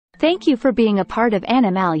Thank you for being a part of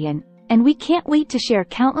Animalian, and we can't wait to share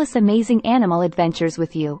countless amazing animal adventures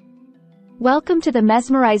with you. Welcome to the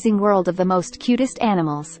mesmerizing world of the most cutest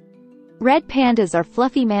animals. Red pandas are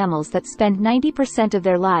fluffy mammals that spend 90% of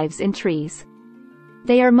their lives in trees.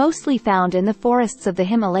 They are mostly found in the forests of the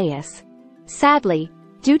Himalayas. Sadly,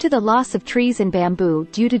 due to the loss of trees and bamboo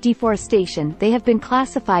due to deforestation, they have been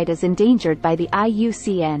classified as endangered by the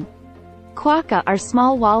IUCN. Quokka are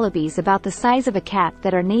small wallabies about the size of a cat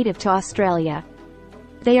that are native to Australia.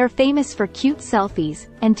 They are famous for cute selfies,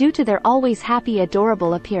 and due to their always happy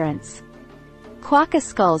adorable appearance. Quokka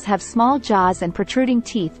skulls have small jaws and protruding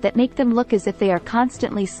teeth that make them look as if they are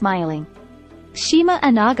constantly smiling. Shima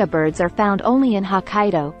Anaga birds are found only in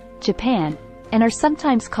Hokkaido, Japan, and are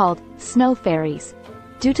sometimes called snow fairies.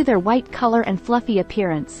 Due to their white color and fluffy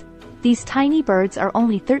appearance, these tiny birds are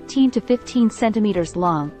only 13 to 15 centimeters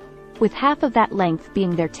long, with half of that length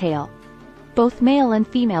being their tail. Both male and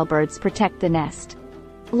female birds protect the nest.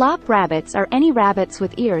 Lop rabbits are any rabbits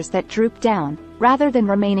with ears that droop down, rather than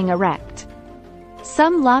remaining erect.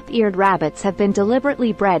 Some lop-eared rabbits have been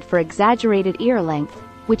deliberately bred for exaggerated ear length,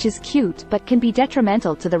 which is cute but can be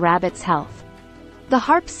detrimental to the rabbit's health. The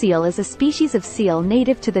harp seal is a species of seal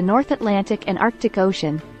native to the North Atlantic and Arctic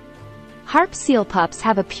Ocean. Harp seal pups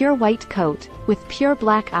have a pure white coat, with pure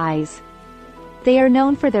black eyes. They are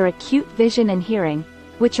known for their acute vision and hearing,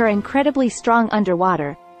 which are incredibly strong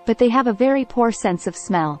underwater, but they have a very poor sense of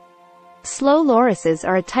smell. Slow lorises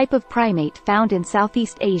are a type of primate found in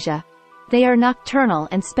Southeast Asia. They are nocturnal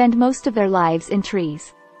and spend most of their lives in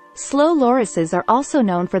trees. Slow lorises are also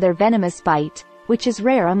known for their venomous bite, which is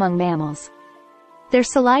rare among mammals. Their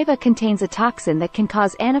saliva contains a toxin that can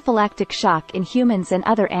cause anaphylactic shock in humans and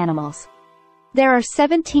other animals. There are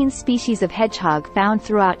 17 species of hedgehog found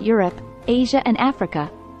throughout Europe, Asia and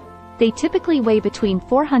Africa. They typically weigh between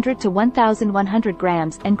 400 to 1,100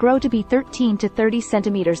 grams and grow to be 13 to 30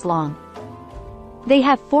 centimeters long. They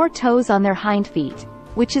have 4 toes on their hind feet,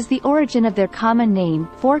 which is the origin of their common name.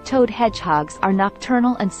 Four-toed hedgehogs are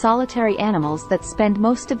nocturnal and solitary animals that spend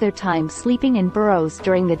most of their time sleeping in burrows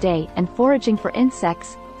during the day and foraging for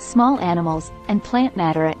insects, small animals, and plant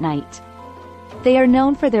matter at night. They are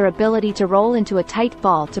known for their ability to roll into a tight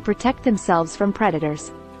ball to protect themselves from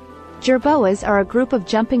predators. Jerboas are a group of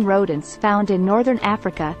jumping rodents found in northern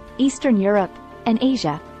Africa, Eastern Europe, and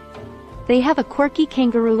Asia. They have a quirky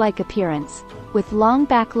kangaroo-like appearance, with long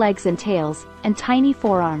back legs and tails, and tiny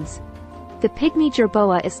forearms. The pygmy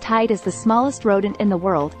jerboa is tied as the smallest rodent in the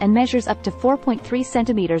world and measures up to 4.3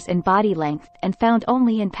 centimeters in body length and found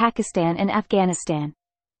only in Pakistan and Afghanistan.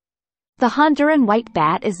 The Honduran white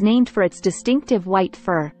bat is named for its distinctive white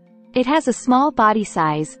fur. It has a small body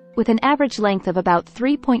size, with an average length of about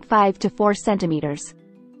 3.5 to 4 centimeters.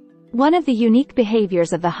 One of the unique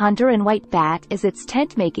behaviors of the Honduran white bat is its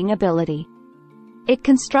tent-making ability. It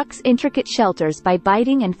constructs intricate shelters by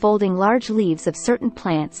biting and folding large leaves of certain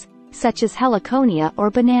plants, such as heliconia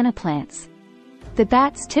or banana plants. The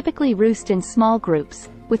bats typically roost in small groups,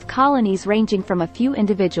 with colonies ranging from a few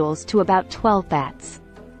individuals to about 12 bats.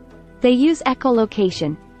 They use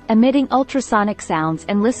echolocation, emitting ultrasonic sounds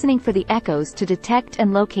and listening for the echoes to detect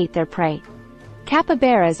and locate their prey.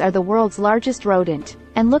 Capybaras are the world's largest rodent,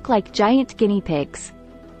 and look like giant guinea pigs.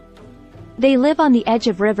 They live on the edge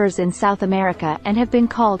of rivers in South America and have been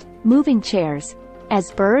called moving chairs,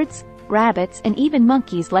 as birds, rabbits and even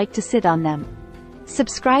monkeys like to sit on them.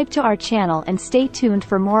 Subscribe to our channel and stay tuned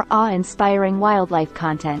for more awe-inspiring wildlife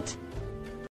content.